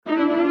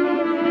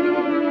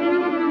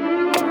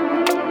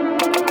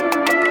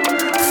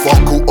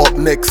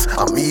next,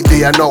 and me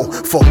there now.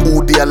 Fuck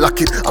who they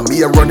lock it, and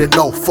me a run it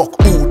now.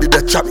 Fuck who did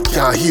the chat, me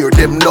can't hear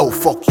them now.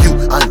 Fuck you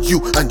and you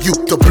and you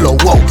to blow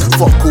out.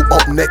 Fuck who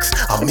up next,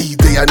 and me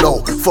there now.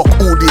 Fuck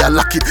who they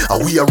lock it,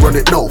 and we a run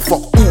it now.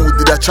 Fuck who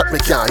did the chat, me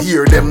can't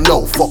hear them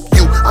now. Fuck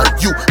you and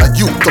you and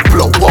you to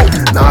blow out.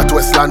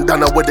 Northwest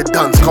London, where the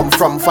dance come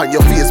from. Find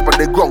your face by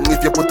the ground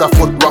if you put a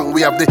foot wrong.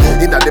 We have the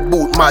inna the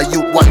boot, my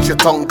youth, watch your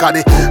tongue. Got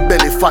the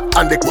belly fat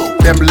and the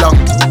them long.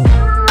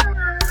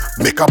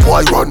 Make a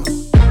boy run,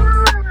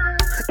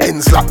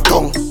 ends locked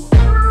down.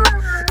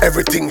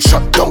 Everything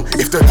shut down.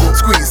 If the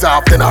squeeze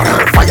off, then I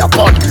run fire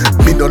burn.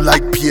 Me no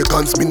like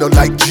pagans, me no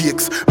like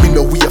jakes. Me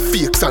no wear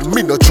fakes and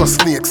me no trust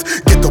snakes.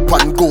 Get up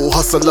and go,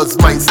 hustlers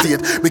mind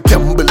state. Me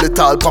gamble it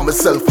all by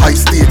myself, high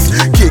stakes.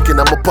 Cake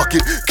in my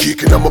pocket,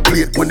 cake in my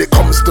plate. When it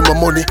comes to my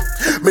money,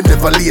 me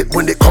never late.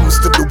 When it comes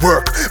to the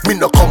work, me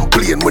no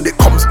complain. When it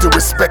comes to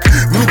respect,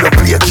 me no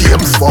play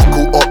games. Fuck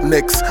who up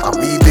next,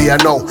 and me there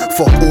now.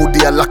 Fuck who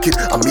they lock it,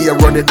 and me a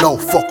run it now.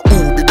 Fuck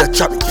who did the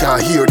chat, me can't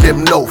hear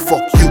them now.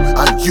 Fuck you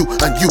and you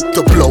and you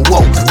to blow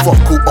out. Fuck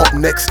who up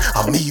next,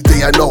 and me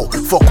there now.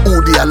 Fuck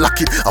who they lock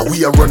it, and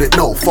we a run it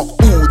now. Fuck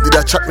who did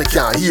I chat, me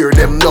can't hear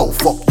them now.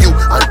 Fuck you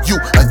and you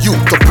and you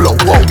to blow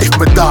out. If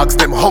my dogs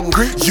them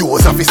hungry,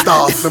 yours have to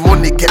starve. If my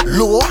money get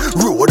low,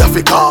 road have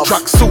to carve.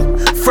 Track suit,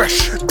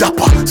 fresh,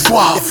 dapper,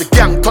 suave. If the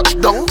gang touch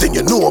down, then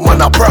you know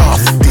man a brav.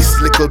 This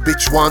little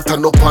bitch want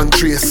an up and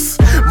trace.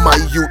 My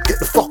youth get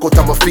the fuck out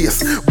of my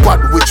face.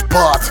 But which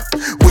part,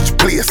 which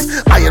place?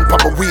 Iron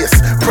pa my waist,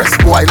 press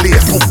boy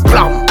lace. Boom,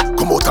 blam.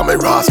 Come out of my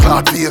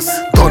rascal face.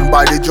 Done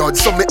by the judge,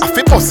 so me have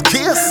to bust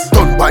case.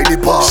 Done by the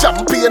bar,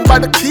 champagne by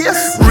the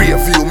case. Rear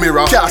view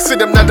mirror, can't see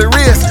them not the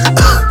race.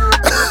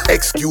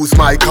 Excuse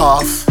my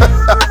cough.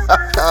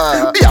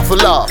 Be a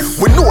laugh.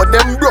 We know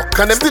them broke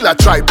and them still a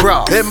try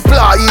bra.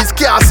 Employees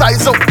can't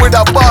size up with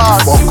a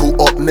boss. Fuck who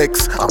up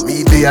next, and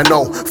me there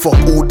now. Fuck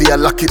who they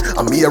lock it,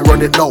 and me a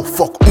run it now.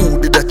 Fuck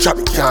who did the chat,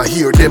 me can't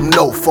hear them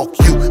now. Fuck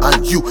you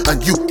and you and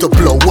you to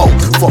blow out.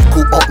 Fuck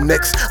who up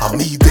next, and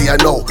me there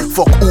now.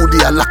 Fuck who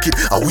they lock it,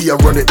 and we a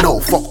run it now.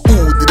 Fuck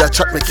who did the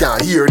chat, me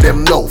can't hear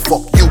them now.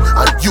 Fuck you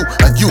and you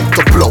and you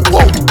to blow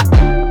out.